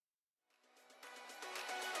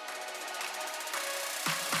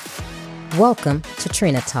Welcome to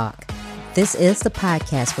Trina Talk. This is the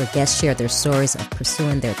podcast where guests share their stories of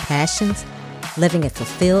pursuing their passions, living a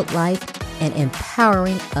fulfilled life, and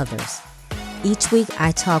empowering others. Each week,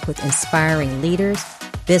 I talk with inspiring leaders,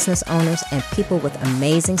 business owners, and people with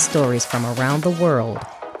amazing stories from around the world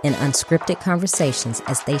in unscripted conversations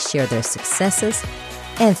as they share their successes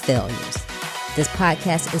and failures. This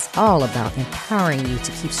podcast is all about empowering you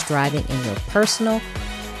to keep striving in your personal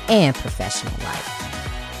and professional life.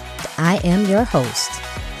 I am your host,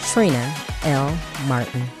 Trina L.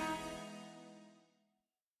 Martin.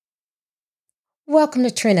 Welcome to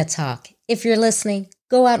Trina Talk. If you're listening,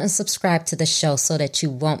 go out and subscribe to the show so that you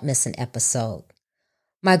won't miss an episode.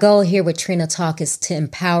 My goal here with Trina Talk is to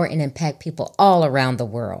empower and impact people all around the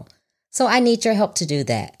world. So I need your help to do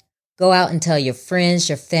that. Go out and tell your friends,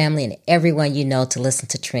 your family, and everyone you know to listen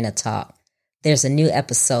to Trina Talk. There's a new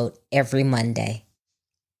episode every Monday.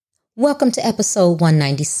 Welcome to episode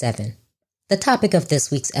 197. The topic of this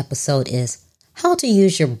week's episode is how to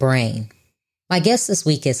use your brain. My guest this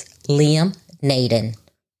week is Liam Naden.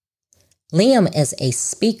 Liam is a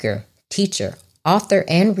speaker, teacher, author,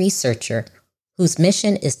 and researcher whose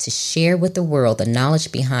mission is to share with the world the knowledge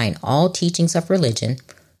behind all teachings of religion,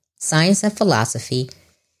 science, and philosophy,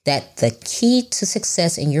 that the key to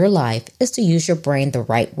success in your life is to use your brain the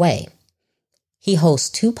right way. He hosts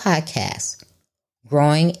 2 podcasts,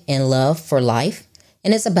 Growing in Love for Life,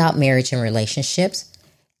 and it's about marriage and relationships,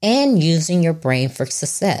 and Using Your Brain for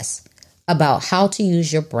Success, about how to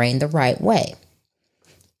use your brain the right way.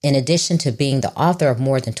 In addition to being the author of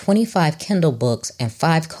more than 25 Kindle books and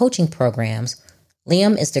 5 coaching programs,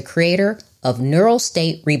 Liam is the creator of Neural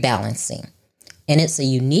State Rebalancing, and it's a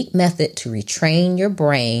unique method to retrain your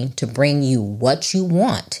brain to bring you what you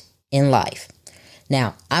want in life.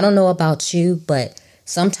 Now, I don't know about you, but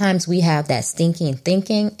sometimes we have that stinking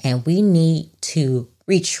thinking, and we need to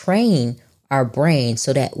retrain our brain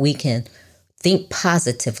so that we can think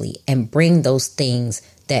positively and bring those things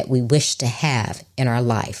that we wish to have in our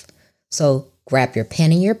life. So grab your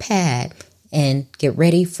pen and your pad and get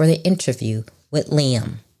ready for the interview with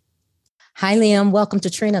Liam. Hi, Liam. Welcome to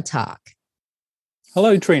Trina Talk.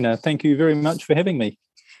 Hello, Trina. Thank you very much for having me.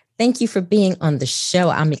 Thank you for being on the show.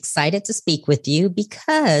 I'm excited to speak with you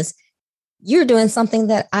because you're doing something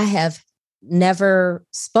that I have never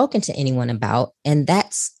spoken to anyone about, and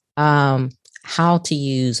that's how to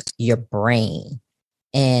use your brain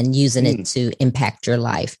and using it to impact your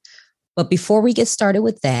life. But before we get started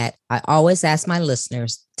with that, I always ask my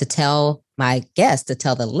listeners to tell my guests, to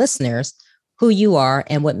tell the listeners who you are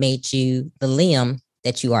and what made you the Liam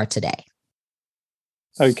that you are today.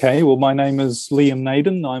 Okay, well, my name is Liam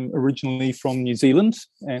Naden. I'm originally from New Zealand,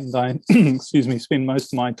 and I, spend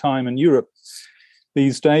most of my time in Europe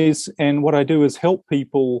these days. And what I do is help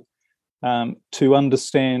people to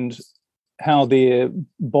understand how their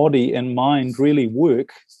body and mind really work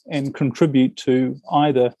and contribute to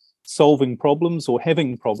either solving problems or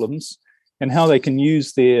having problems, and how they can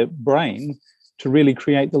use their brain to really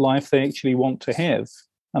create the life they actually want to have.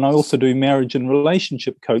 And I also do marriage and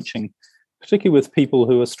relationship coaching, particularly with people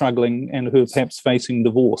who are struggling and who are perhaps facing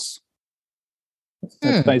divorce.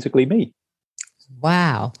 That's basically me.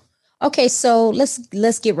 Wow. Okay, so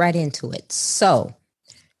let's get right into it. So,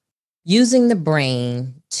 using the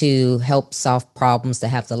brain to help solve problems, to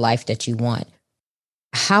have the life that you want,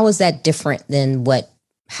 how is that different than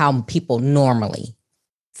how people normally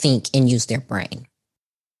think and use their brain?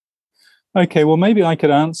 Okay, well, maybe I could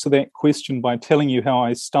answer that question by telling you how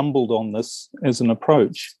I stumbled on this as an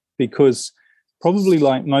approach, because probably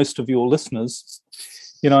like most of your listeners,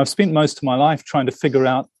 I've spent most of my life trying to figure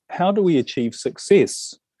out, how do we achieve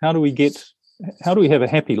success? How do we have a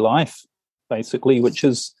happy life, basically, which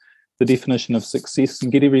is the definition of success,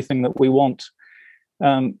 and get everything that we want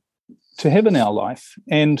to have in our life?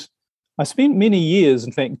 And I spent many years,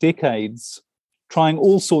 in fact, decades, trying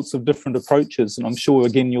all sorts of different approaches. And I'm sure,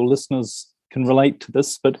 again, your listeners can relate to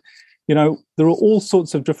this, but, there are all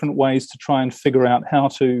sorts of different ways to try and figure out how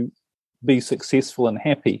to be successful and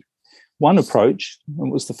happy. One approach, and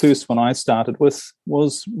it was the first one I started with,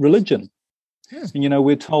 was religion. And,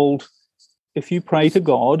 we're told, if you pray to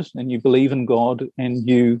God and you believe in God and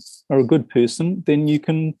you are a good person, then you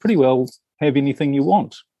can pretty well have anything you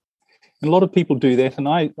want. And a lot of people do that. And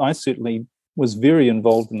I certainly was very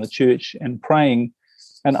involved in the church and praying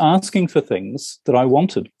and asking for things that I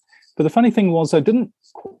wanted. But the funny thing was,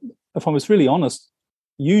 if I was really honest,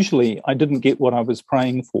 usually I didn't get what I was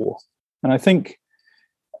praying for. And I think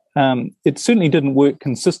it certainly didn't work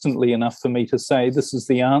consistently enough for me to say this is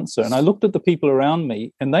the answer. And I looked at the people around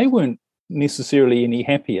me, and they weren't necessarily any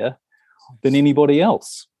happier than anybody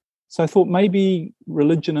else. So I thought maybe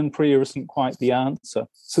religion and prayer isn't quite the answer.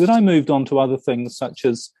 So then I moved on to other things such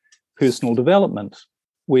as personal development,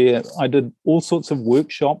 where I did all sorts of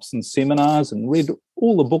workshops and seminars and read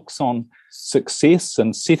all the books on success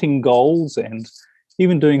and setting goals, and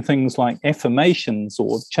even doing things like affirmations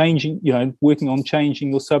or changing, working on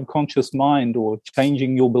changing your subconscious mind or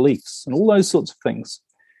changing your beliefs and all those sorts of things.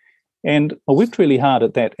 And I worked really hard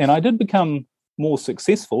at that. And I did become more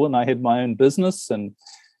successful, and I had my own business and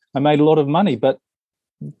I made a lot of money. But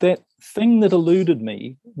that thing that eluded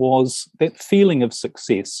me was that feeling of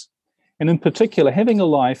success. And in particular, having a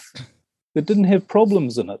life that didn't have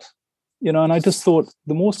problems in it. And I just thought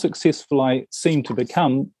the more successful I seemed to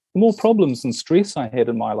become, the more problems and stress I had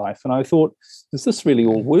in my life. And I thought, is this really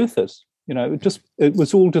all worth it? It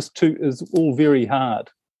was all very hard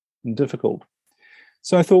and difficult.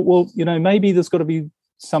 So I thought, well, maybe there's got to be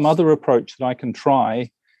some other approach that I can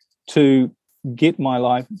try to get my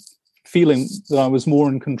life feeling that I was more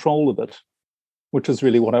in control of it, which is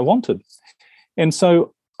really what I wanted. And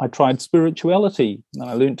so I tried spirituality, and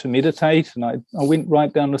I learned to meditate, and I went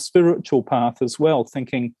right down the spiritual path as well,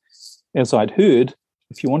 thinking, as I'd heard,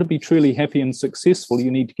 if you want to be truly happy and successful,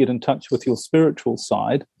 you need to get in touch with your spiritual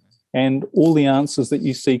side, and all the answers that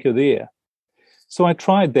you seek are there. So I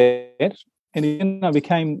tried that, and then I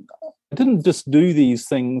didn't just do these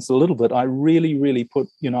things a little bit. I really, really put,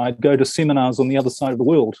 I'd go to seminars on the other side of the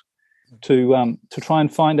world to try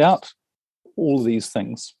and find out all of these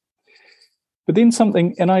things. But then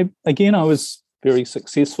I was very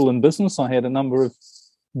successful in business. I had a number of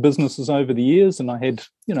businesses over the years, and I had,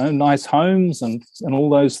 nice homes and all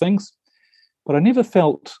those things. But I never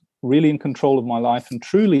felt really in control of my life and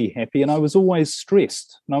truly happy. And I was always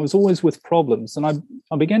stressed, and I was always with problems. And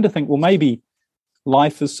I began to think, well, maybe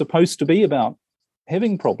life is supposed to be about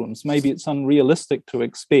having problems. Maybe it's unrealistic to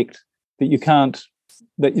expect that you can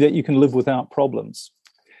live without problems.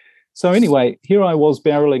 So anyway, here I was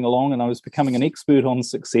barreling along, and I was becoming an expert on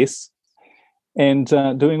success, and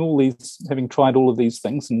having tried all of these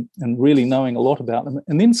things and really knowing a lot about them.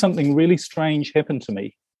 And then something really strange happened to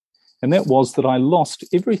me. And that was that I lost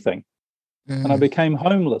everything. And I became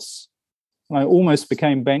homeless. And I almost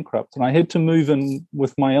became bankrupt. And I had to move in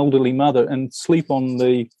with my elderly mother and sleep on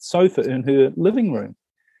the sofa in her living room.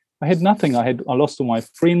 I had nothing. I lost all my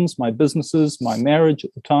friends, my businesses, my marriage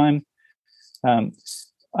at the time.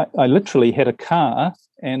 I literally had a car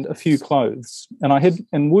and a few clothes.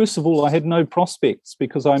 And worst of all, I had no prospects,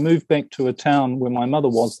 because I moved back to a town where my mother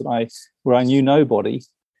was, where I knew nobody.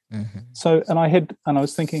 Mm-hmm. So, and I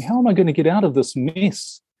was thinking, how am I going to get out of this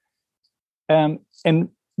mess? And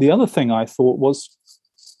the other thing I thought was,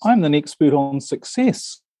 I'm an expert on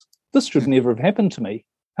success. This should never have happened to me.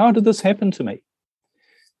 How did this happen to me?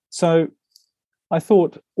 So I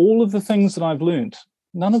thought, all of the things that I've learned,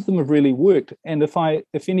 none of them have really worked. And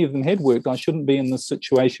if any of them had worked, I shouldn't be in this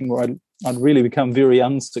situation where I'd really become very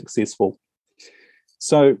unsuccessful.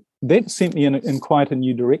 So that sent me in quite a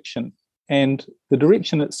new direction. And the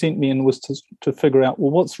direction it sent me in was to figure out,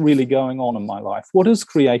 well, what's really going on in my life? What is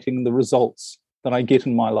creating the results that I get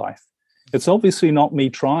in my life? It's obviously not me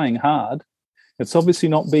trying hard. It's obviously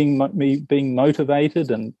not me being motivated,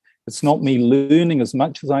 and it's not me learning as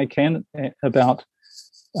much as I can about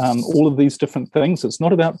all of these different things. It's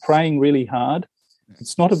not about praying really hard.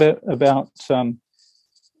 It's not about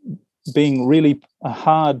being really a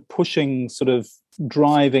hard pushing, sort of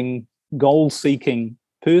driving, goal-seeking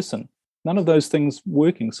person. None of those things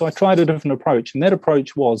working. So I tried a different approach, and that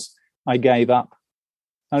approach was I gave up.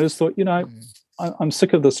 I just thought, I'm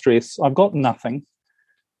sick of the stress. I've got nothing.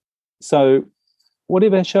 So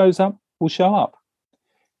whatever shows up will show up.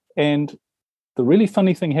 And the really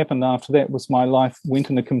funny thing happened after that was my life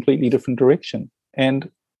went in a completely different direction.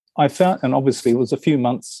 And I found, and obviously it was a few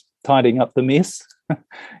months tidying up the mess,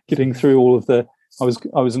 getting through all of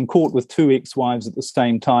I was in court with 2 ex-wives at the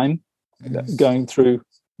same time, going through,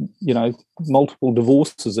 multiple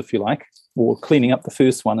divorces, if you like, or cleaning up the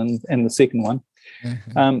first one and the second one.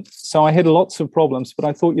 Mm-hmm. So I had lots of problems, but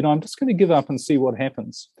I thought, I'm just going to give up and see what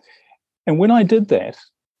happens. And when I did that,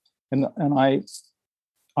 and I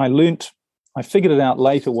learnt, I figured it out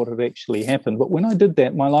later what had actually happened, but when I did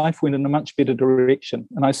that, my life went in a much better direction,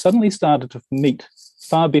 and I suddenly started to meet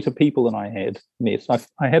far better people than I had met.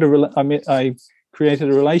 I created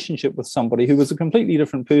a relationship with somebody who was a completely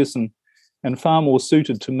different person and far more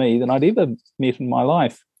suited to me than I'd ever met in my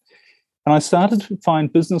life. And I started to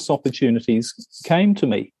find business opportunities came to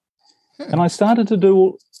me. And I started to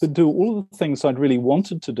do all of the things I'd really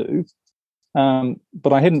wanted to do,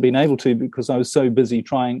 but I hadn't been able to because I was so busy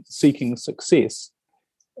seeking success.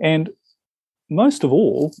 And most of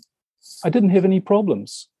all, I didn't have any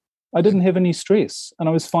problems. I didn't have any stress, and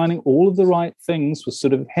I was finding all of the right things were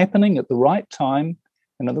sort of happening at the right time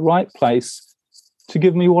and at the right place to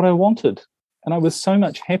give me what I wanted. And I was so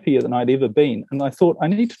much happier than I'd ever been. And I thought, I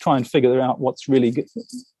need to try and figure out what's really good,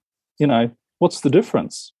 what's the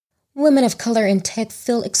difference? Women of color in tech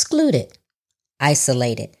feel excluded,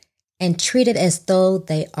 isolated, and treated as though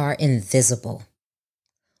they are invisible.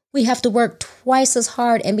 We have to work twice as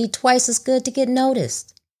hard and be twice as good to get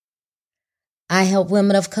noticed. I help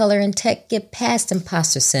women of color in tech get past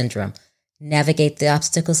imposter syndrome, navigate the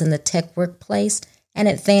obstacles in the tech workplace, and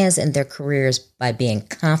advance in their careers by being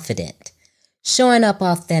confident, showing up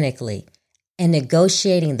authentically, and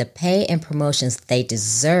negotiating the pay and promotions they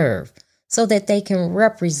deserve so that they can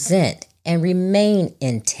represent and remain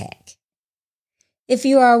in tech. If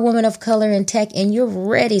you are a woman of color in tech and you're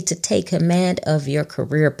ready to take command of your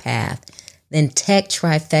career path, then Tech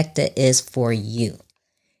Trifecta is for you.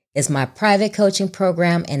 It's my private coaching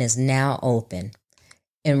program and is now open.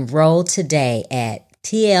 Enroll today at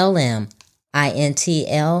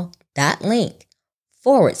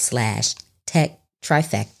tlmintl.link/Tech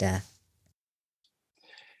Trifecta.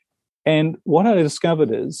 And what I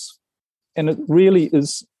discovered is, and it really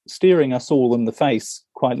is staring us all in the face,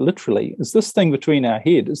 quite literally, is this thing between our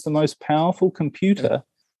head is the most powerful computer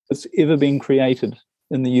that's ever been created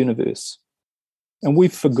in the universe. And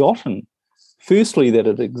we've forgotten, firstly, that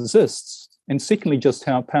it exists, and secondly, just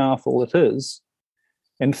how powerful it is.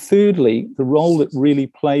 And thirdly, the role it really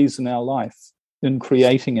plays in our life, in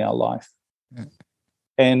creating our life.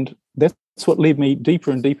 And that's what led me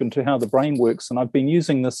deeper and deeper into how the brain works. And I've been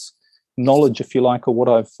using this knowledge, if you like, or what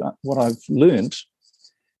I've learned,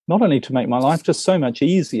 not only to make my life just so much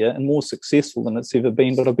easier and more successful than it's ever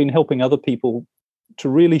been, but I've been helping other people to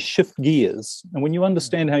really shift gears. And when you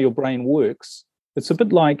understand how your brain works, it's a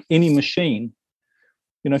bit like any machine.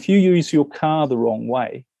 If you use your car the wrong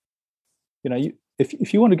way,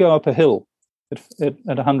 if you want to go up a hill at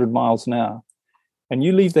 100 miles an hour and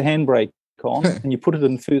you leave the handbrake on and you put it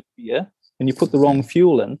in first gear and you put the wrong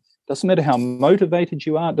fuel in, doesn't matter how motivated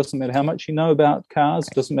you are, it doesn't matter how much you know about cars,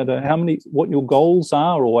 it doesn't matter what your goals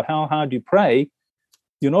are or how hard you pray,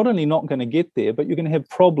 you're not only not going to get there, but you're going to have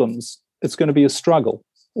problems. It's going to be a struggle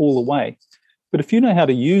all the way. But if you know how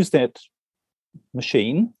to use that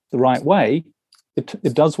machine the right way,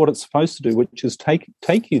 it does what it's supposed to do, which is take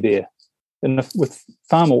you there with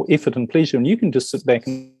far more effort and pleasure, and you can just sit back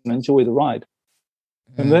and enjoy the ride.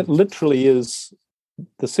 And that literally is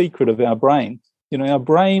the secret of our brain. Our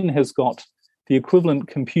brain has got the equivalent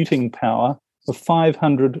computing power of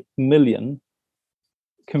 500 million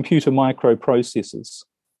computer microprocessors.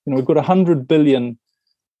 We've got 100 billion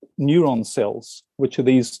neuron cells, which are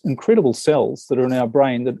these incredible cells that are in our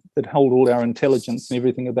brain that hold all our intelligence and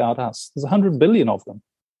everything about us. There's 100 billion of them.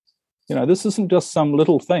 This isn't just some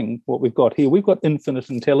little thing, what we've got here. We've got infinite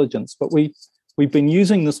intelligence, but we've been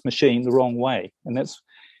using this machine the wrong way. And that's,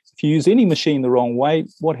 if you use any machine the wrong way,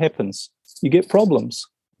 what happens? You get problems.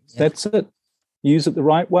 Yeah. That's it. Use it the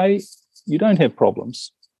right way, you don't have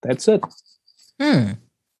problems. That's it.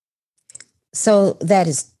 So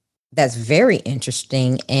that's very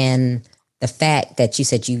interesting. And the fact that you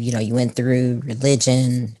said you went through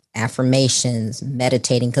religion, affirmations,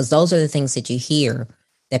 meditating, because those are the things that you hear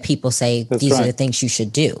that people say these are the things you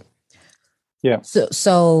should do. Yeah.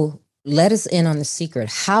 So let us in on the secret.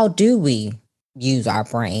 How do we use our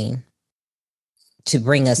brain to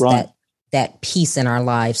bring us that peace in our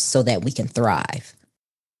lives so that we can thrive?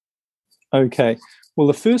 Okay. Well,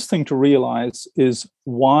 the first thing to realize is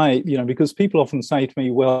why, because people often say to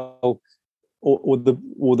me, well, or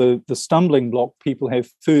the stumbling block people have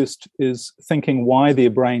first is thinking why their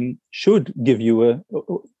brain should give you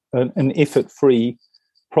an effort-free,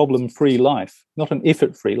 problem-free life. Not an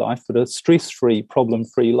effort-free life, but a stress-free,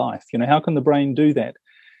 problem-free life. How can the brain do that?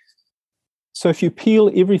 So if you peel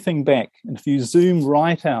everything back and if you zoom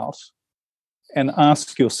right out and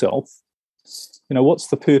ask yourself, what's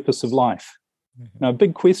the purpose of life? Now, a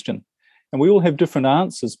big question. And we all have different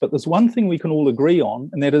answers, but there's one thing we can all agree on,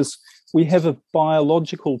 and that is we have a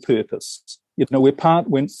biological purpose.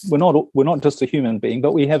 We're not just a human being,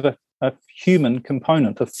 but we have a human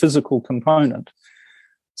component, a physical component.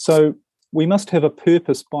 So we must have a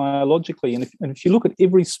purpose biologically. And if you look at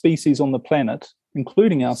every species on the planet,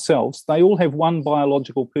 including ourselves, they all have one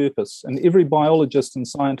biological purpose. And every biologist and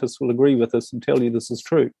scientist will agree with this and tell you this is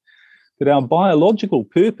true. That our biological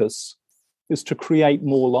purpose is to create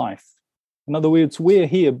more life. In other words, we're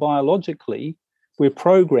here biologically, we're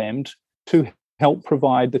programmed to help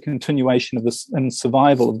provide the continuation of this and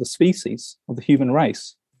survival of the species, of the human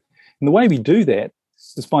race. And the way we do that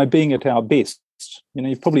is by being at our best.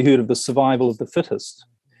 You've probably heard of the survival of the fittest.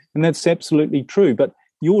 And that's absolutely true. But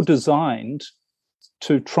you're designed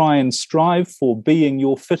to try and strive for being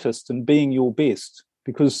your fittest and being your best,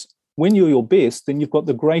 because when you're your best, then you've got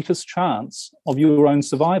the greatest chance of your own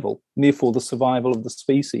survival, and therefore the survival of the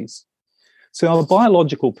species. So our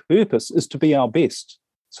biological purpose is to be our best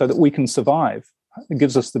so that we can survive. It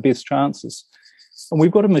gives us the best chances. And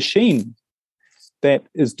we've got a machine that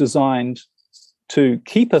is designed to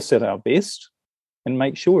keep us at our best and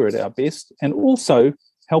make sure we're at our best, and also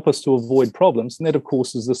help us to avoid problems. And that, of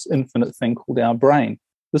course, is this infinite thing called our brain.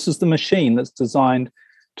 This is the machine that's designed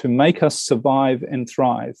to make us survive and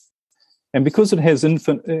thrive. And because it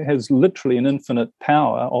has literally an infinite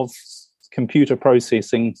power of computer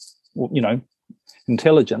processing,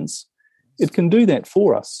 intelligence, it can do that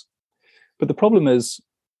for us. But the problem is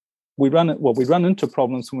we run into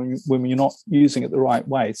problems when we're not using it the right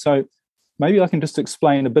way. So maybe I can just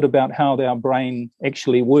explain a bit about how our brain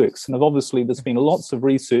actually works. And obviously there's been lots of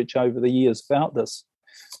research over the years about this.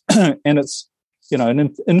 And it's,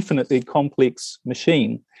 an infinitely complex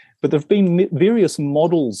machine. But there have been various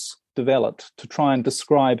models developed to try and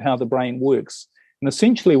describe how the brain works. And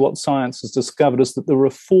essentially what science has discovered is that there are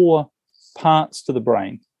 4 parts to the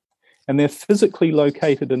brain, and they're physically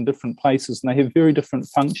located in different places, and they have very different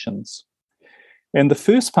functions. And the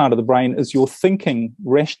first part of the brain is your thinking,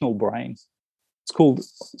 rational brain.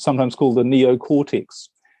 It's sometimes called the neocortex.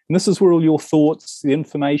 And this is where all your thoughts, the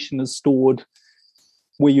information is stored,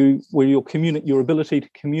 where your ability to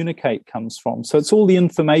communicate comes from. So it's all the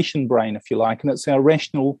information brain, if you like, and it's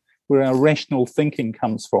where our rational thinking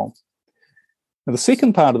comes from. Now, the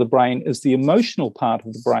second part of the brain is the emotional part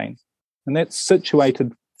of the brain, and that's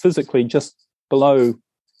situated physically just below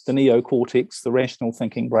the neocortex, the rational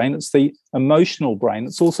thinking brain. It's the emotional brain.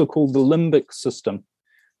 It's also called the limbic system.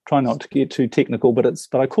 Try not to get too technical, but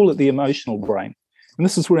I call it the emotional brain. And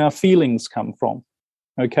this is where our feelings come from,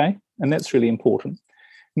 okay? And that's really important.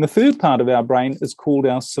 And the third part of our brain is called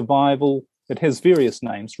our survival. It has various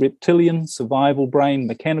names: reptilian, survival brain,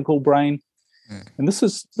 mechanical brain. And this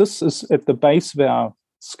is at the base of our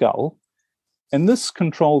skull. And this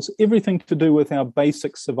controls everything to do with our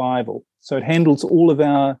basic survival. So it handles all of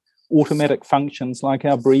our automatic functions like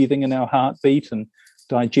our breathing and our heartbeat and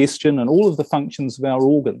digestion and all of the functions of our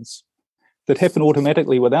organs that happen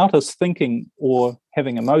automatically without us thinking or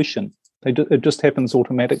having emotion. It just happens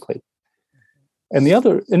automatically. And the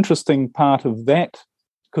other interesting part of that,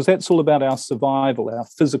 because that's all about our survival, our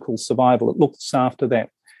physical survival, it looks after that.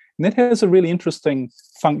 And that has a really interesting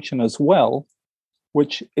function as well,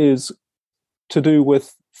 which is to do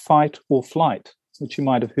with fight or flight, which you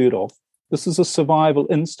might have heard of. This is a survival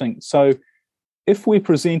instinct. So if we're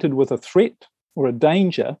presented with a threat or a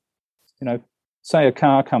danger, say a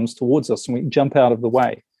car comes towards us and we jump out of the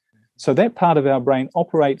way. So that part of our brain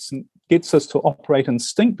operates and gets us to operate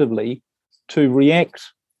instinctively to react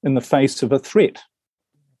in the face of a threat.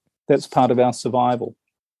 That's part of our survival.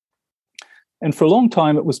 And for a long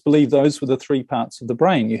time, it was believed those were the 3 parts of the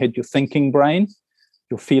brain. You had your thinking brain,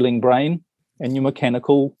 your feeling brain, and your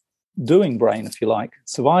mechanical doing brain, if you like,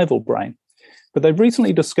 survival brain. But they've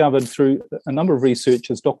recently discovered through a number of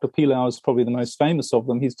researchers, Dr. Pilau is probably the most famous of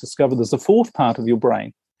them, he's discovered there's a 4th part of your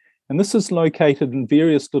brain. And this is located in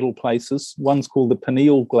various little places. One's called the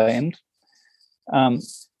pineal gland.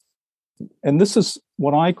 And this is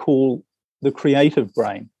what I call the creative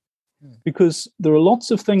brain, because there are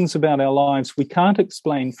lots of things about our lives we can't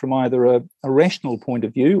explain from either a rational point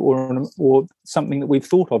of view or something that we've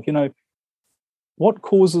thought of. What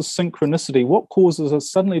causes synchronicity? What causes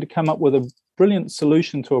us suddenly to come up with a brilliant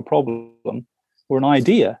solution to a problem or an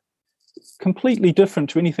idea completely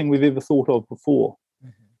different to anything we've ever thought of before?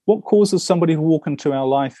 Mm-hmm. What causes somebody to walk into our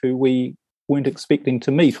life who we weren't expecting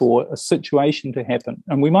to meet, or a situation to happen?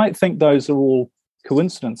 And we might think those are all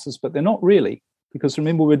coincidences, but they're not really, because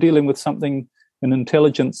remember, we're dealing with something, an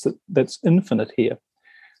intelligence that's infinite here.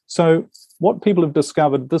 So what people have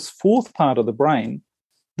discovered, this 4th part of the brain,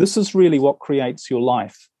 this is really what creates your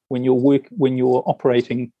life when you're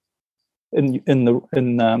operating in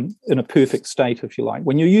a perfect state, if you like.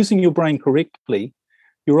 When you're using your brain correctly,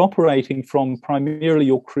 you're operating from primarily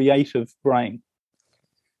your creative brain.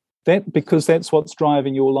 Because that's what's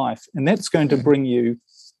driving your life, and that's going to bring you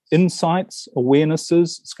insights,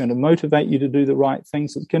 awarenesses. It's going to motivate you to do the right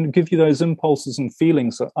things. It's going to give you those impulses and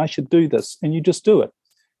feelings that I should do this, and you just do it.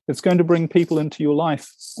 It's going to bring people into your life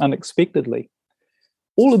unexpectedly.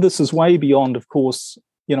 All of this is way beyond, of course,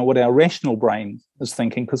 what our rational brain is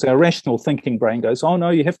thinking, because our rational thinking brain goes, oh, no,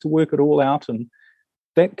 you have to work it all out, and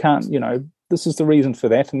that can't, this is the reason for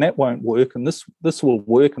that, and that won't work, and this will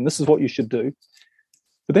work, and this is what you should do.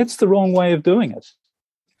 But that's the wrong way of doing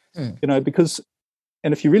it, because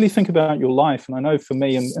And if you really think about your life, and I know for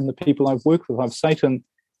me and the people I've worked with, I've said to them,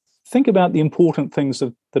 think about the important things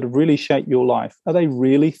that have really shaped your life. Are they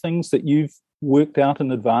really things that you've worked out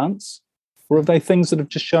in advance? Or are they things that have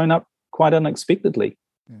just shown up quite unexpectedly?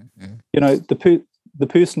 Mm-hmm. You know, the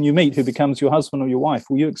person you meet who becomes your husband or your wife,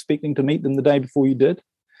 were you expecting to meet them the day before you did?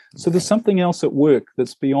 So there's something else at work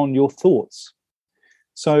that's beyond your thoughts.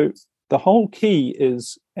 So the whole key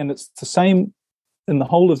is, and it's the same in the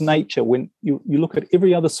whole of nature, when you look at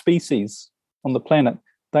every other species on the planet,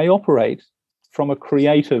 they operate from a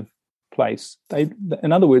creative place.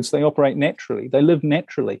 In other words, they operate naturally. They live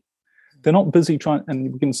naturally. They're not busy trying, and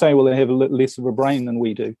you can say, well, they have a little less of a brain than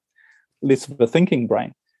we do, less of a thinking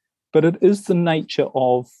brain. But it is the nature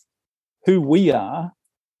of who we are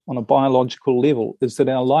on a biological level, is that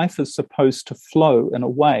our life is supposed to flow in a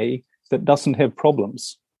way that doesn't have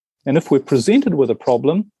problems. And if we're presented with a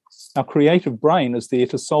problem, our creative brain is there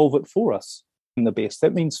to solve it for us in the best.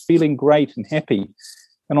 That means feeling great and happy.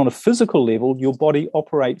 And on a physical level, your body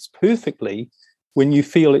operates perfectly when you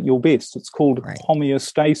feel at your best. It's called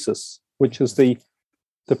homeostasis, which is the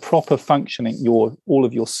proper functioning. All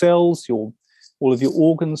of your cells, all of your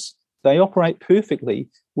organs, they operate perfectly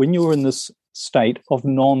when you're in this state of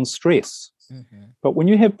non-stress. Mm-hmm. But when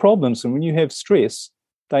you have problems and when you have stress,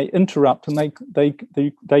 they interrupt and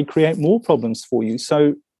they create more problems for you.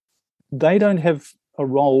 So they don't have a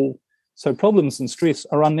role. So problems and stress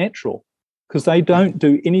are unnatural because they don't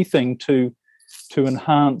do anything to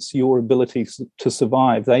enhance your ability to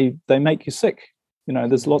survive. They make you sick. You know,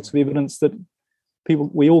 there's lots of evidence that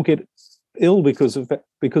we all get ill because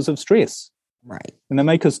of stress. Right. And they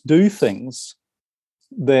make us do things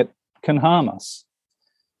that can harm us.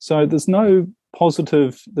 So there's no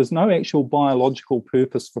actual biological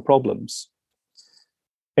purpose for problems.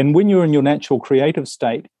 And when you're in your natural creative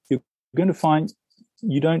state, you're going to find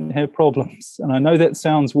you don't have problems. And I know that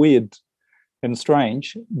sounds weird and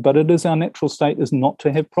strange, but it is our natural state is not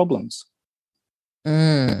to have problems.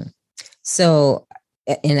 So,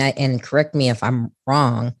 and correct me if I'm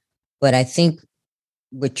wrong, but I think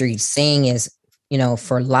what you're saying is, you know,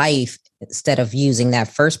 for life, instead of using that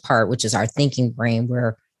first part, which is our thinking brain,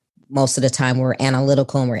 where most of the time we're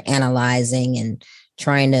analytical and we're analyzing and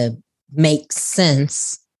trying to make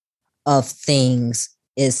sense of things,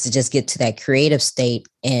 is to just get to that creative state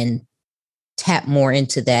and tap more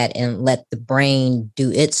into that and let the brain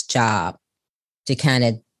do its job to kind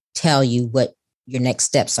of tell you what your next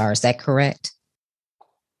steps are. Is that correct?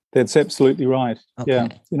 That's absolutely right. Okay. Yeah.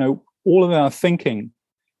 You know, all of our thinking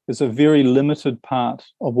is a very limited part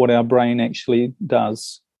of what our brain actually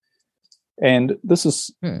does. And this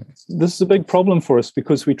is a big problem for us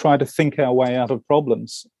because we try to think our way out of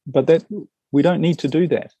problems, but that we don't need to do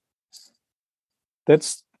that.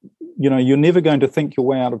 That's, you know, you're never going to think your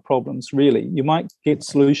way out of problems, really. You might get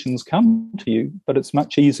solutions come to you, but it's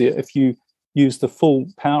much easier if you use the full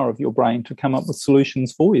power of your brain to come up with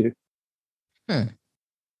solutions for you.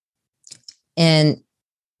 And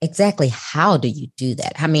exactly how do you do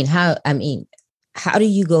that? How do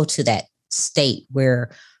you go to that state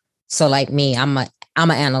where, so like me, I'm an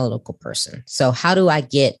analytical person. So how do I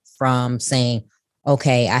get from saying,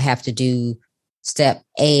 okay, I have to do step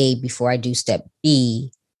A before I do step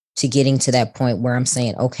B, to getting to that point where I'm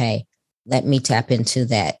saying, okay, let me tap into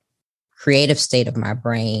that creative state of my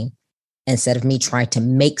brain instead of me trying to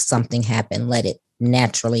make something happen, let it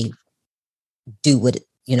naturally do what it,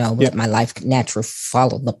 let my life naturally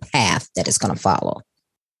follow the path that it's going to follow.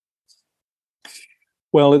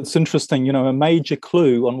 Well, it's interesting, a major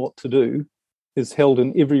clue on what to do is held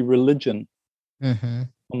in every religion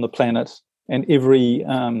on the planet and every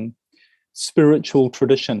spiritual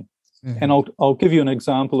tradition. And I'll give you an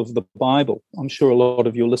example of the Bible. I'm sure a lot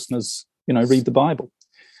of your listeners, read the Bible.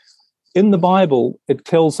 In the Bible, it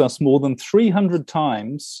tells us more than 300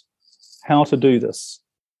 times how to do this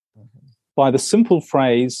by the simple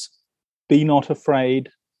phrase, be not afraid,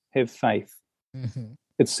 have faith.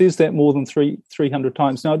 It says that more than 300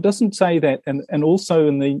 times. Now, it doesn't say that, and also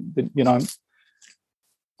in the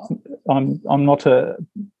I'm not a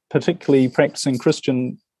particularly practicing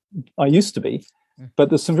Christian. I used to be, but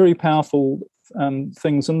there's some very powerful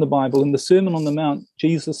things in the Bible. In the Sermon on the Mount,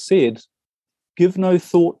 Jesus said, give no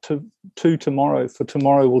thought to tomorrow, for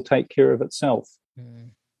tomorrow will take care of itself.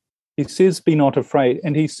 He says, be not afraid.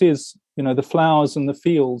 And he says, the flowers in the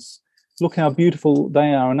fields, look how beautiful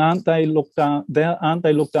they are. And aren't they looked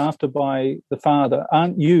after by the Father?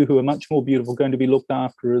 Aren't you, who are much more beautiful, going to be looked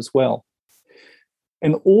after as well?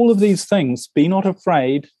 And all of these things, be not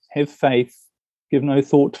afraid, have faith, give no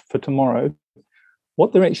thought for tomorrow.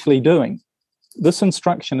 What they're actually doing this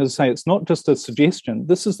instruction is say it's not just a suggestion.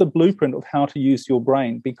 This is the blueprint of how to use your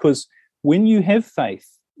brain, because when you have faith,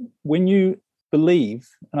 when you believe,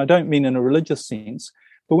 and I don't mean in a religious sense,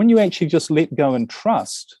 but when you actually just let go and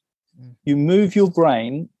trust, you move your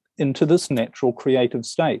brain into this natural creative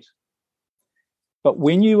state. But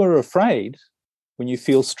when you are afraid, when you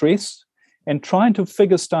feel stressed, and trying to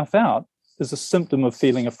figure stuff out is a symptom of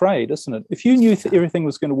feeling afraid, isn't it? If you knew everything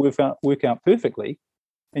was going to work out perfectly,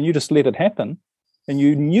 and you just let it happen, and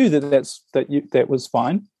you knew that was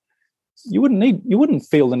fine, you wouldn't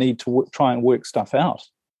feel the need to try and work stuff out.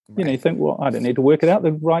 Right. You think, well, I don't need to work it out.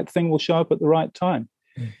 The right thing will show up at the right time.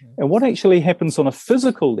 Mm-hmm. And what actually happens on a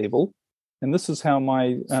physical level, and this is how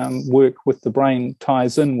my work with the brain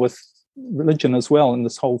ties in with religion as well, and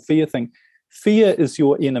this whole fear thing. Fear is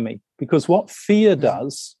your enemy, because what fear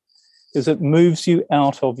does is it moves you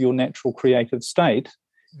out of your natural creative state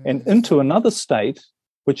and into another state,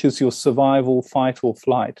 which is your survival, fight or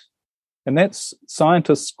flight. And that's,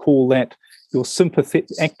 scientists call that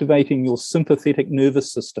activating your sympathetic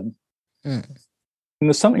nervous system. And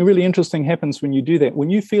there's something really interesting happens when you do that. When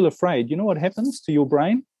you feel afraid, you know what happens to your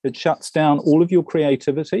brain? It shuts down all of your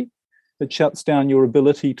creativity. It shuts down your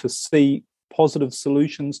ability to see positive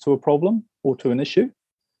solutions to a problem or to an issue,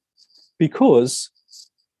 because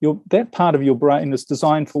that part of your brain is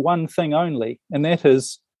designed for one thing only, and that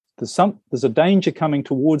is there's a danger coming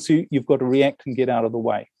towards you. You've got to react and get out of the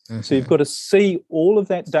way. Mm-hmm. So you've got to see all of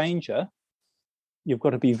that danger. You've got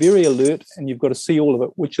to be very alert, and you've got to see all of it,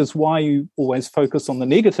 which is why you always focus on the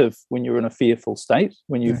negative when you're in a fearful state,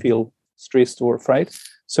 when you feel stressed or afraid.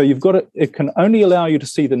 So it can only allow you to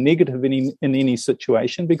see the negative in any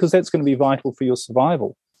situation, because that's going to be vital for your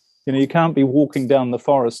survival. You can't be walking down the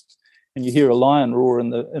forest and you hear a lion roar in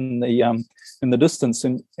the distance,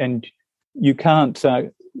 and you can't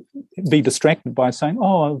be distracted by saying,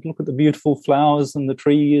 "Oh, look at the beautiful flowers and the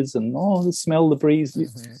trees, and smell the breeze."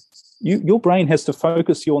 Mm-hmm. Your brain has to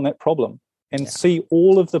focus you on that problem and see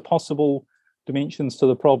all of the possible dimensions to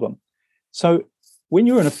the problem. So when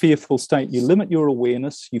you're in a fearful state, you limit your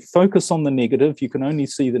awareness, you focus on the negative, you can only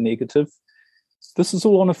see the negative. This is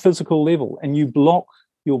all on a physical level, and you block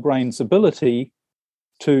your brain's ability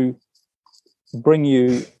to bring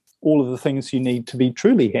you all of the things you need to be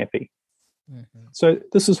truly happy. Mm-hmm. So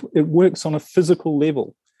it works on a physical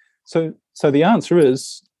level. So the answer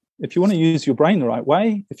is, if you want to use your brain the right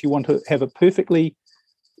way, if you want to have a perfectly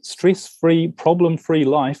stress-free, problem-free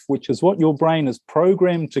life, which is what your brain is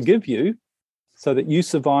programmed to give you, so that you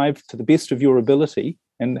survive to the best of your ability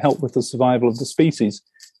and help with the survival of the species.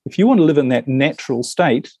 If you want to live in that natural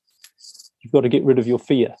state, you've got to get rid of your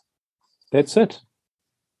fear. That's it.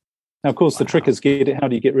 Now, of course, the trick is how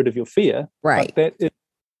do you get rid of your fear? Right. But that is,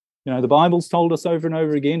 the Bible's told us over and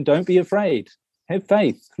over again, don't be afraid. Have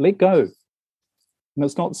faith. Let go. And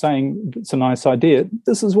it's not saying it's a nice idea.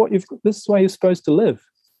 This is why you're supposed to live.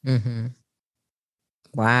 Mm-hmm.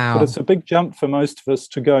 Wow. But it's a big jump for most of us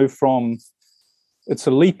to go from. It's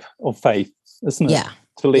a leap of faith, isn't it? Yeah.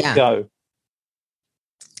 To let go.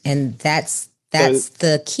 And that's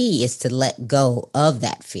the key, is to let go of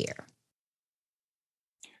that fear.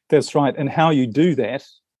 That's right. And how you do that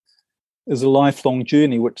is a lifelong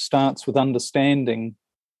journey, which starts with understanding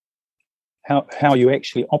how you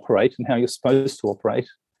actually operate and how you're supposed to operate.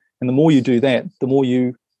 And the more you do that, the more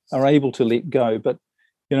you are able to let go. But,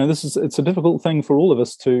 it's a difficult thing for all of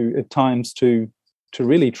us at times to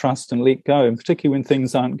really trust and let go, and particularly when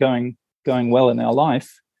things aren't going well in our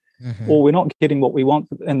life, or we're not getting what we want.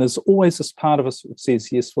 And there's always this part of us that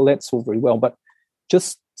says, yes, well, that's all very well, but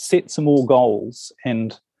just set some more goals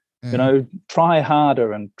and, try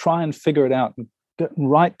harder and try and figure it out, and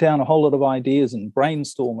write down a whole lot of ideas and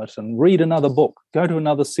brainstorm it and read another book, go to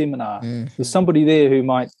another seminar. There's somebody there who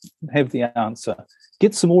might have the answer.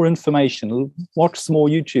 Get some more information, watch some more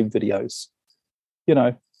YouTube videos,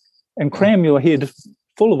 and cram your head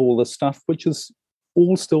full of all this stuff, which is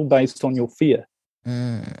all still based on your fear.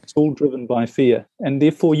 It's all driven by fear, and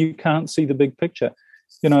therefore you can't see the big picture.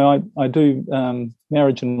 I do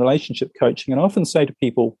marriage and relationship coaching, and I often say to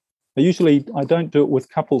people, I don't do it with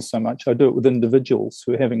couples so much, I do it with individuals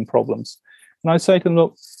who are having problems. And I say to them,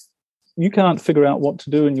 look, you can't figure out what to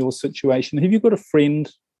do in your situation. Have you got a friend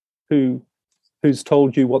who's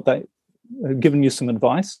told you what they have given you some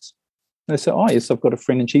advice? They say, oh, yes, I've got a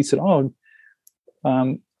friend. And she said,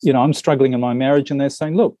 I'm struggling in my marriage. And they're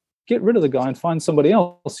saying, look, get rid of the guy and find somebody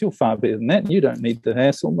else. You're far better than that. You don't need the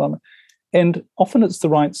hassle. And often it's the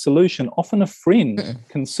right solution. Often a friend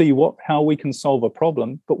can see how we can solve a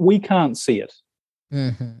problem, but we can't see it.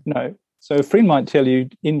 So a friend might tell you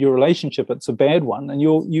in your relationship it's a bad one,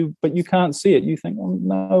 and but you can't see it. You think, oh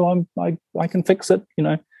no, I can fix it,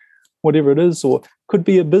 whatever it is. Or could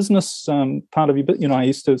be a business part of your, I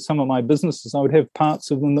used to, some of my businesses, I would have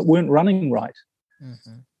parts of them that weren't running right.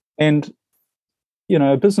 Mm-hmm. And,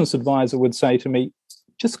 a business advisor would say to me,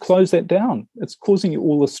 just close that down. It's causing you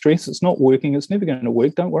all the stress. It's not working. It's never going to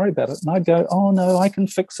work. Don't worry about it. And I'd go, oh no, I can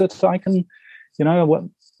fix it. I can,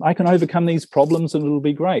 I can overcome these problems and it'll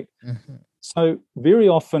be great. Mm-hmm. So very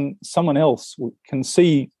often someone else can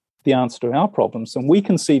see the answer to our problems and we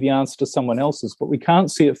can see the answer to someone else's, but we can't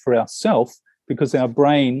see it for ourselves because our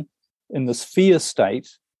brain in this fear state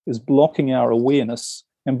is blocking our awareness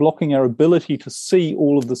and blocking our ability to see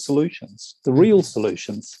all of the solutions, the real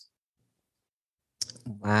solutions.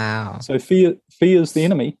 Wow. So fear is the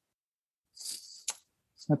enemy.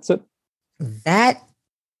 That's it.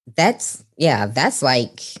 That's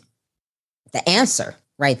like the answer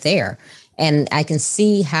right there. And I can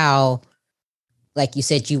see how, like you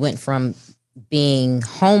said, you went from being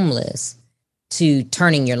homeless to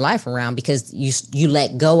turning your life around because you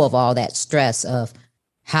let go of all that stress of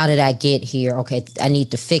how did I get here? Okay, I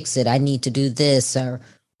need to fix it. I need to do this or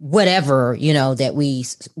whatever, that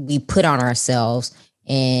we put on ourselves.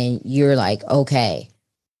 And you're like, okay.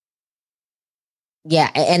 Yeah,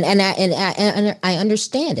 and I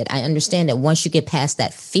understand it. I understand that once you get past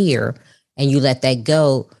that fear and you let that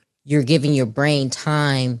go, you're giving your brain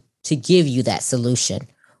time to give you that solution.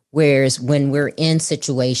 Whereas when we're in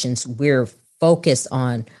situations, we're focused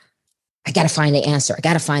on, I got to find the answer. I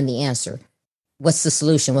got to find the answer. What's the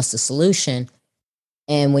solution? What's the solution?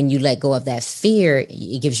 And when you let go of that fear,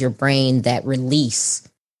 it gives your brain that release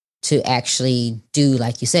to actually do,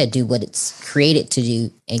 like you said, do what it's created to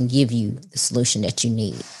do and give you the solution that you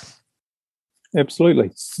need.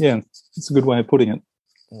 Absolutely. Yeah, it's a good way of putting it.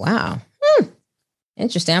 Wow.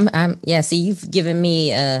 Interesting. See, you've given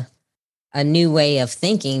me a new way of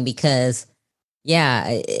thinking because,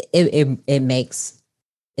 it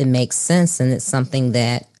makes sense. And it's something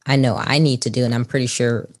that I know I need to do. And I'm pretty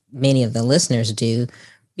sure many of the listeners do,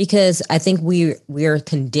 because I think we're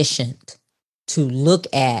conditioned to look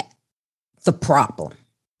at the problem,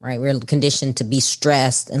 right? We're conditioned to be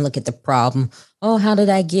stressed and look at the problem. Oh, how did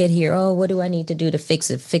I get here? Oh, what do I need to do to fix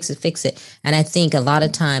it? And I think a lot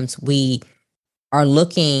of times we are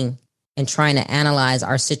looking and trying to analyze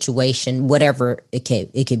our situation, whatever it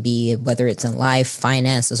could be, whether it's in life,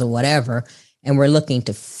 finances, or whatever. And we're looking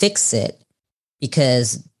to fix it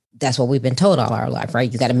because that's what we've been told all our life,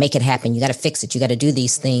 right? You got to make it happen. You got to fix it. You got to do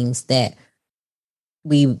these things that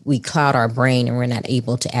we cloud our brain and we're not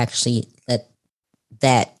able to actually let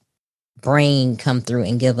that brain come through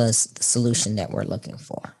and give us the solution that we're looking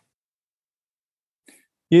for.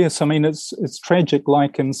 Yes, I mean, it's tragic,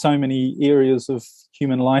 like in so many areas of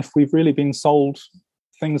human life, we've really been sold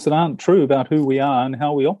things that aren't true about who we are and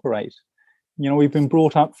how we operate. We've been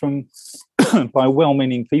brought up by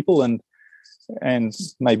well-meaning people and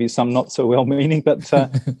maybe some not so well-meaning, but to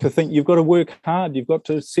think you've got to work hard, you've got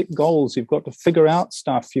to set goals, you've got to figure out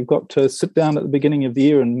stuff, you've got to sit down at the beginning of the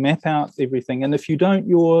year and map out everything. And if you don't,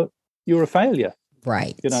 you're a failure.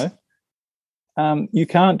 Right. You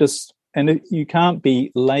can't you can't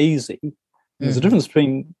be lazy. There's a difference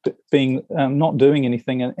between being not doing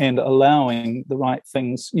anything and allowing the right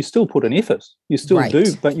things. You still put an effort, you still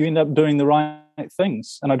do, but you end up doing the right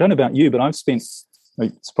things. And I don't know about you, but I've spent,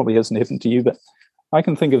 it probably hasn't happened to you, but I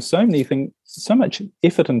can think of so many things, so much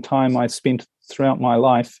effort and time I spent throughout my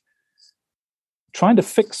life trying to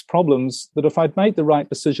fix problems that if I'd made the right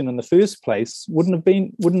decision in the first place, wouldn't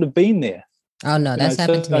have been there. Oh no, that's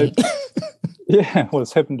happened to me. Yeah, well,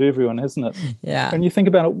 it's happened to everyone, hasn't it? Yeah. And you think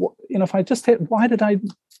about it, if I just had, why did I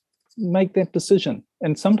make that decision?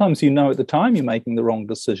 And sometimes at the time you're making the wrong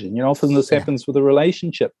decision. Often this happens with a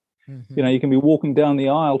relationship. Mm-hmm. You can be walking down the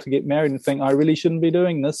aisle to get married and think, I really shouldn't be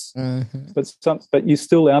doing this. Mm-hmm. But you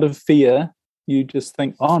still, out of fear, you just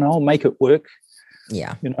think, oh no, I'll make it work.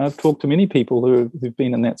 Yeah. I've talked to many people who've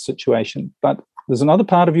been in that situation. But there's another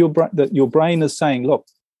part of that your brain is saying, look,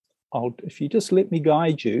 if you just let me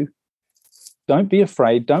guide you, don't be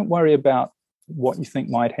afraid. Don't worry about what you think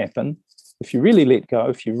might happen. If you really let go,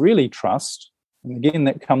 if you really trust, and again,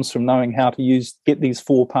 that comes from knowing how to get these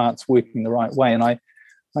 4 parts working the right way. And I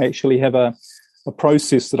actually have a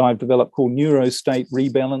process that I've developed called neurostate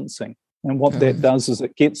rebalancing. And what that does is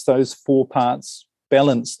it gets those 4 parts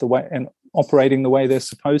balanced the way and operating the way they're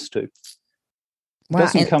supposed to. It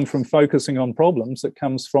doesn't come from focusing on problems. It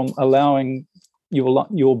comes from allowing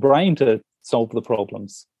your brain to solve the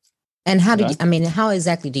problems. And how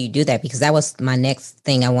exactly do you do that? Because that was my next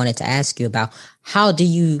thing I wanted to ask you about. How do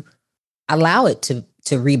you allow it to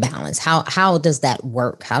rebalance? How does that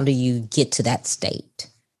work? How do you get to that state?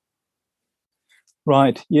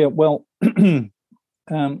 Right. Yeah. Well,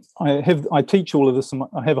 I teach all of this. And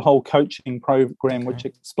I have a whole coaching program which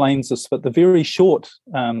explains this. But the very short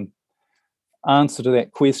answer to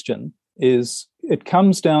that question is it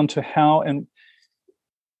comes down to how, and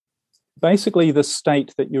basically the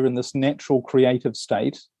state that you're in, this natural creative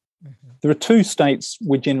state. Mm-hmm. There are two states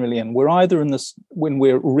we're generally in. We're either in this when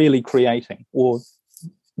we're really creating or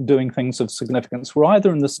doing things of significance. We're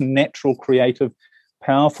either in this natural creative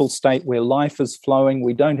powerful state where life is flowing,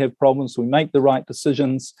 we don't have problems, we make the right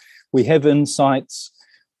decisions, we have insights,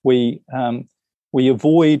 we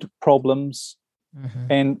avoid problems,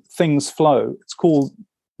 and things flow. It's called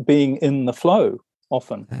being in the flow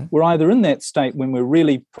often. Okay. We're either in that state when we're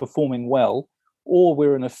really performing well, or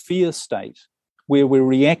we're in a fear state where we're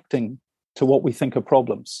reacting to what we think are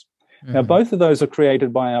problems. Now, both of those are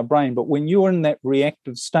created by our brain, but when you're in that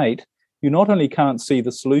reactive state, you not only can't see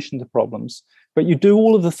the solution to problems, but you do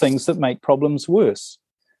all of the things that make problems worse.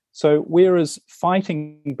 So whereas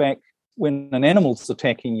fighting back when an animal's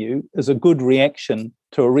attacking you is a good reaction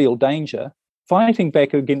to a real danger, fighting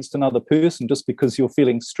back against another person just because you're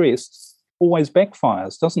feeling stressed always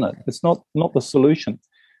backfires, doesn't it? It's not the solution.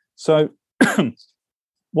 So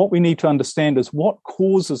what we need to understand is what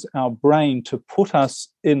causes our brain to put us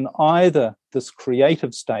in either this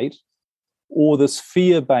creative state or this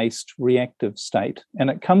fear-based reactive state. And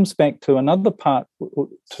it comes back to another part,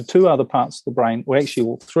 to two other parts of the brain, or actually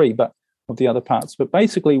all three, but of the other parts. But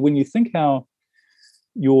basically, when you think how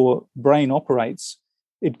your brain operates,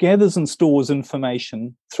 it gathers and stores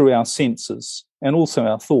information through our senses and also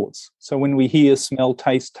our thoughts. So when we hear, smell,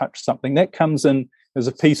 taste, touch something, that comes in as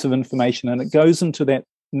a piece of information and it goes into that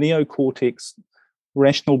neocortex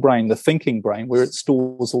rational brain, the thinking brain, where it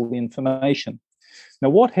stores all the information. Now,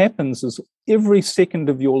 what happens is every second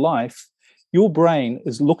of your life, your brain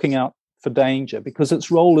is looking out for danger because its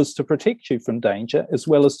role is to protect you from danger as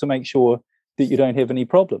well as to make sure that you don't have any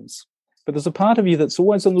problems. But there's a part of you that's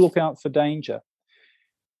always on the lookout for danger.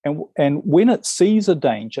 And when it sees a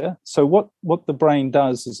danger, so what the brain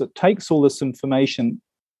does is it takes all this information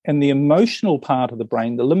and the emotional part of the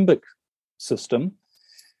brain, the limbic system,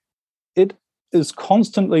 it is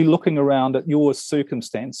constantly looking around at your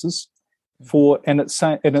circumstances and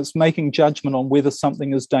it's making judgment on whether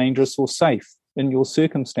something is dangerous or safe in your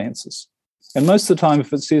circumstances. And most of the time,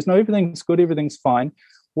 if it says no, everything's good, everything's fine,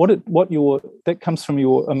 that comes from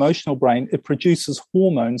your emotional brain. It produces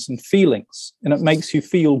hormones and feelings, and it makes you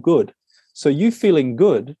feel good. So you feeling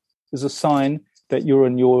good is a sign that you're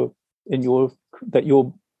that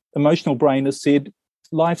your emotional brain has said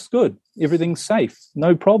life's good, everything's safe,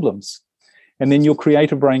 no problems. And then your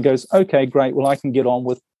creative brain goes, okay, great, well, I can get on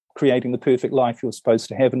with creating the perfect life you're supposed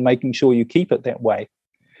to have and making sure you keep it that way.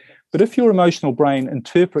 But if your emotional brain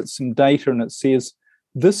interprets some data and it says,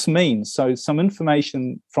 this means, so some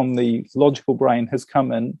information from the logical brain has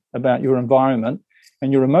come in about your environment,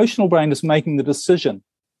 and your emotional brain is making the decision.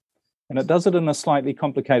 And it does it in a slightly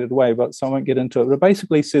complicated way, but so I won't get into it. But it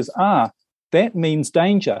basically says, that means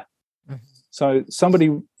danger. Mm-hmm. So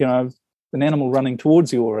somebody, an animal running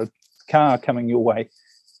towards you or a car coming your way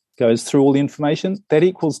goes through all the information, that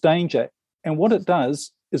equals danger. And what it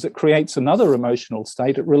does is it creates another emotional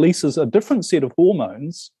state. It releases a different set of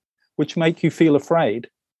hormones which make you feel afraid.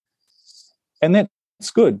 And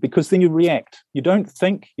that's good because then you react. You don't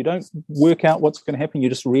think, you don't work out what's going to happen, you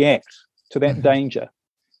just react to that danger.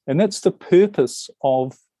 And that's the purpose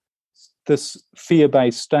of this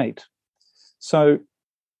fear-based state. So,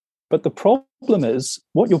 but the problem is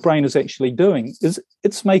what your brain is actually doing is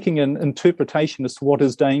it's making an interpretation as to what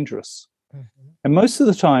is dangerous. And most of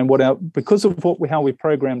the time, because of how we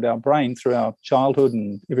programmed our brain through our childhood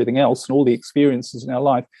and everything else and all the experiences in our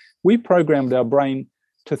life, we programmed our brain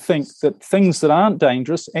to think that things that aren't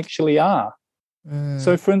dangerous actually are.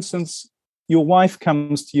 So, for instance, your wife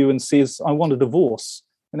comes to you and says, I want a divorce.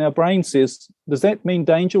 And our brain says, does that mean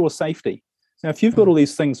danger or safety? Now, if you've got all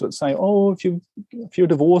these things that say, if you're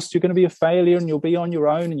divorced, you're going to be a failure and you'll be on your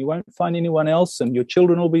own and you won't find anyone else and your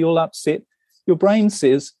children will be all upset, your brain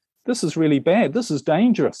says, this is really bad. This is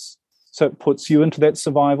dangerous. So it puts you into that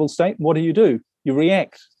survival state. What do? You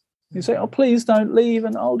react. You say, please don't leave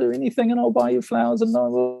and I'll do anything and I'll buy you flowers and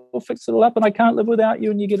we'll fix it all up and I can't live without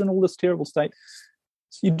you, and you get in all this terrible state.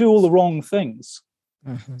 So you do all the wrong things.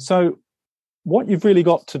 So what you've really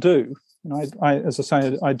got to do, and as I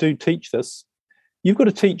say, I do teach this, you've got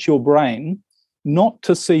to teach your brain not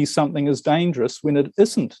to see something as dangerous when it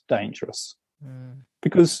isn't dangerous.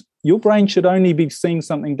 Because your brain should only be seeing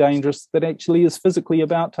something dangerous that actually is physically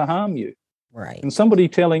about to harm you. Right. And somebody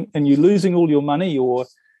and you losing all your money, or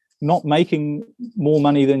not making more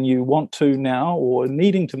money than you want to now, or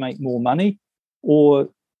needing to make more money, or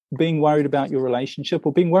being worried about your relationship,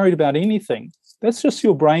 or being worried about anything, that's just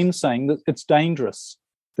your brain saying that it's dangerous.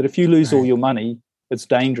 That if you lose all your money, it's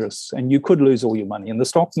dangerous, and you could lose all your money. And the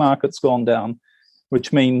stock market's gone down,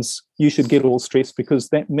 which means you should get all stressed, because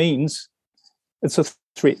that means it's a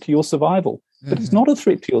threat to your survival. But it's not a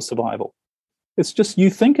threat to your survival. It's just you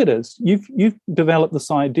think it is. You've developed this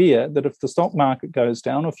idea that if the stock market goes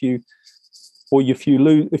down, if you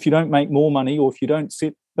don't make more money, or if you don't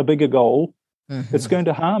set a bigger goal, it's going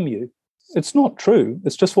to harm you. It's not true.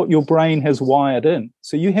 It's just what your brain has wired in.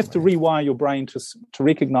 So you have to rewire your brain to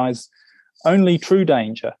recognize only true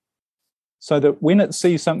danger, so that when it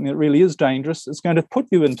sees something that really is dangerous, it's going to put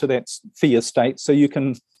you into that fear state so you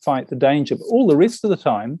can fight the danger. But all the rest of the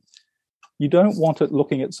time, you don't want it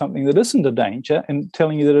looking at something that isn't a danger and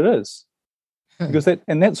telling you that it is. Because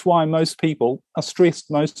that's why most people are stressed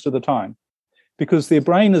most of the time, because their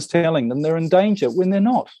brain is telling them they're in danger when they're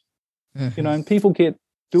not. And people do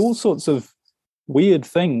all sorts of weird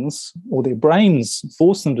things, or their brains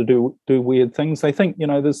force them to do weird things. They think,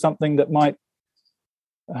 there's something that might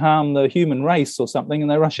harm the human race or something, and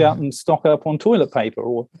they rush out and stock up on toilet paper,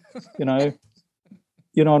 or, you know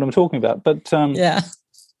what I'm talking about. But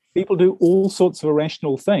people do all sorts of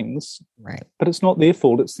irrational things, but it's not their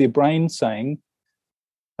fault. It's their brain saying,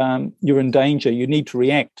 you're in danger, you need to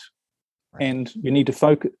react, and you need to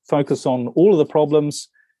focus on all of the problems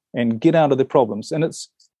and get out of the problems. And it's,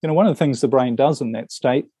 one of the things the brain does in that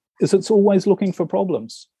state is it's always looking for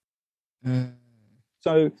problems.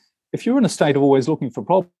 So if you're in a state of always looking for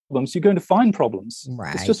problems, you're going to find problems.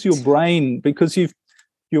 It's just your brain, because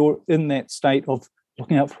you're in that state of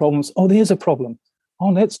looking out for problems. Oh, there's a problem.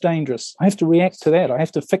 Oh, that's dangerous. I have to react to that. I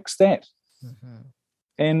have to fix that.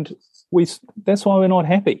 And that's why we're not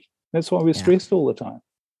happy. That's why we're stressed all the time.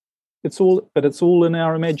 It's all in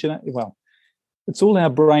our imagination. Well, it's all our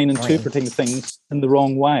brain interpreting things in the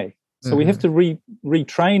wrong way. So we have to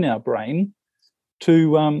retrain our brain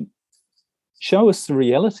to show us the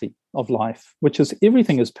reality of life, which is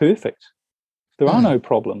everything is perfect. There are no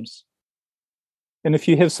problems. And if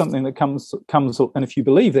you have something that comes, and if you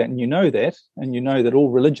believe that, and you know that all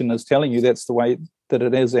religion is telling you that's the way that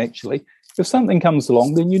it is actually, if something comes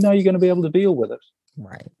along, then you're going to be able to deal with it.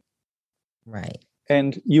 Right.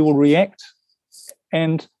 And you will react,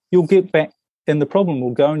 and you'll get back, and the problem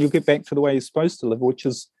will go, and you'll get back to the way you're supposed to live, which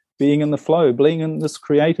is being in the flow, being in this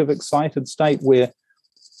creative, excited state where,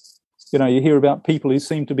 you hear about people who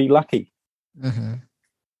seem to be lucky.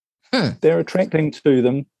 They're attracting to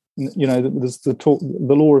them. There's the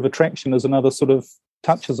law of attraction is another sort of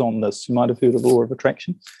touches on this. You might have heard of the law of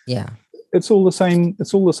attraction. Yeah. It's all the same.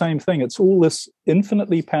 It's all the same thing. It's all this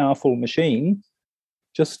infinitely powerful machine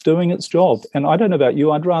just doing its job. And I don't know about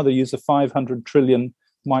you, I'd rather use a 500 trillion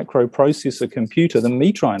microprocessor computer than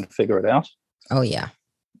me trying to figure it out. Oh, yeah.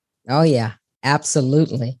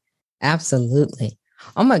 Absolutely.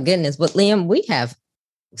 Oh, my goodness. But Liam, we have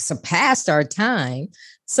surpassed our time.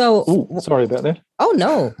 So sorry about that. Oh,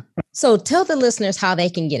 no. So tell the listeners how they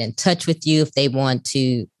can get in touch with you if they want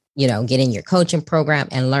to, get in your coaching program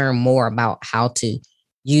and learn more about how to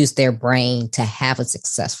use their brain to have a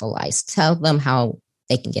successful life. Tell them how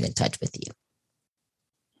they can get in touch with you.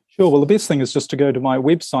 Sure. Well, the best thing is just to go to my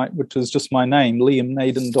website, which is just my name,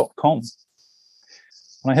 liamnaden.com.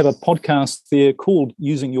 And I have a podcast there called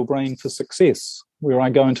Using Your Brain for Success, where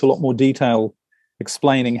I go into a lot more detail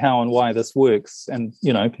explaining how and why this works and,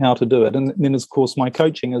 how to do it. And then, of course, my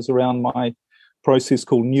coaching is around my process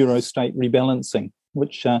called neurostate rebalancing,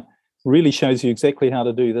 which really shows you exactly how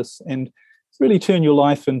to do this and really turn your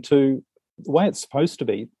life into the way it's supposed to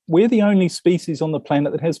be. We're the only species on the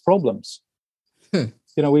planet that has problems.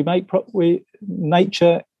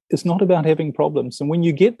 Nature is not about having problems. And when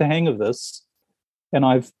you get the hang of this, and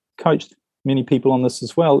I've coached many people on this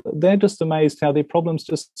as well, they're just amazed how their problems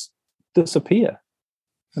just disappear.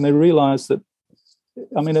 And they realize that,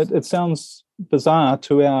 it sounds bizarre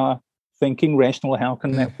to our thinking, rational, how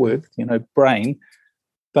can that work, brain.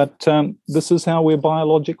 But this is how we're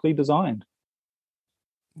biologically designed.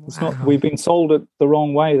 It's not. We've been sold it the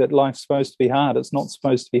wrong way, that life's supposed to be hard. It's not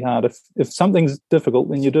supposed to be hard. If something's difficult,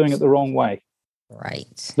 then you're doing it the wrong way.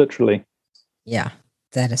 Right. Literally. Yeah,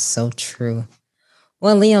 that is so true.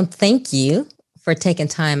 Well, Liam, thank you for taking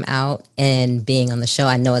time out and being on the show.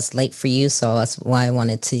 I know it's late for you, so that's why I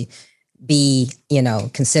wanted to be,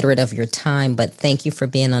 considerate of your time. But thank you for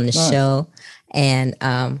being on the show. And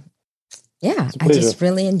I just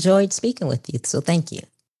really enjoyed speaking with you. So thank you.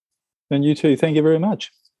 And you too. Thank you very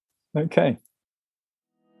much. Okay.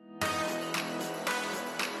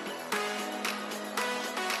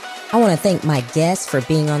 I want to thank my guests for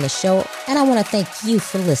being on the show, and I want to thank you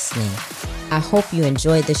for listening. I hope you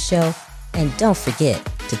enjoyed the show, and don't forget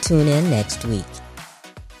to tune in next week.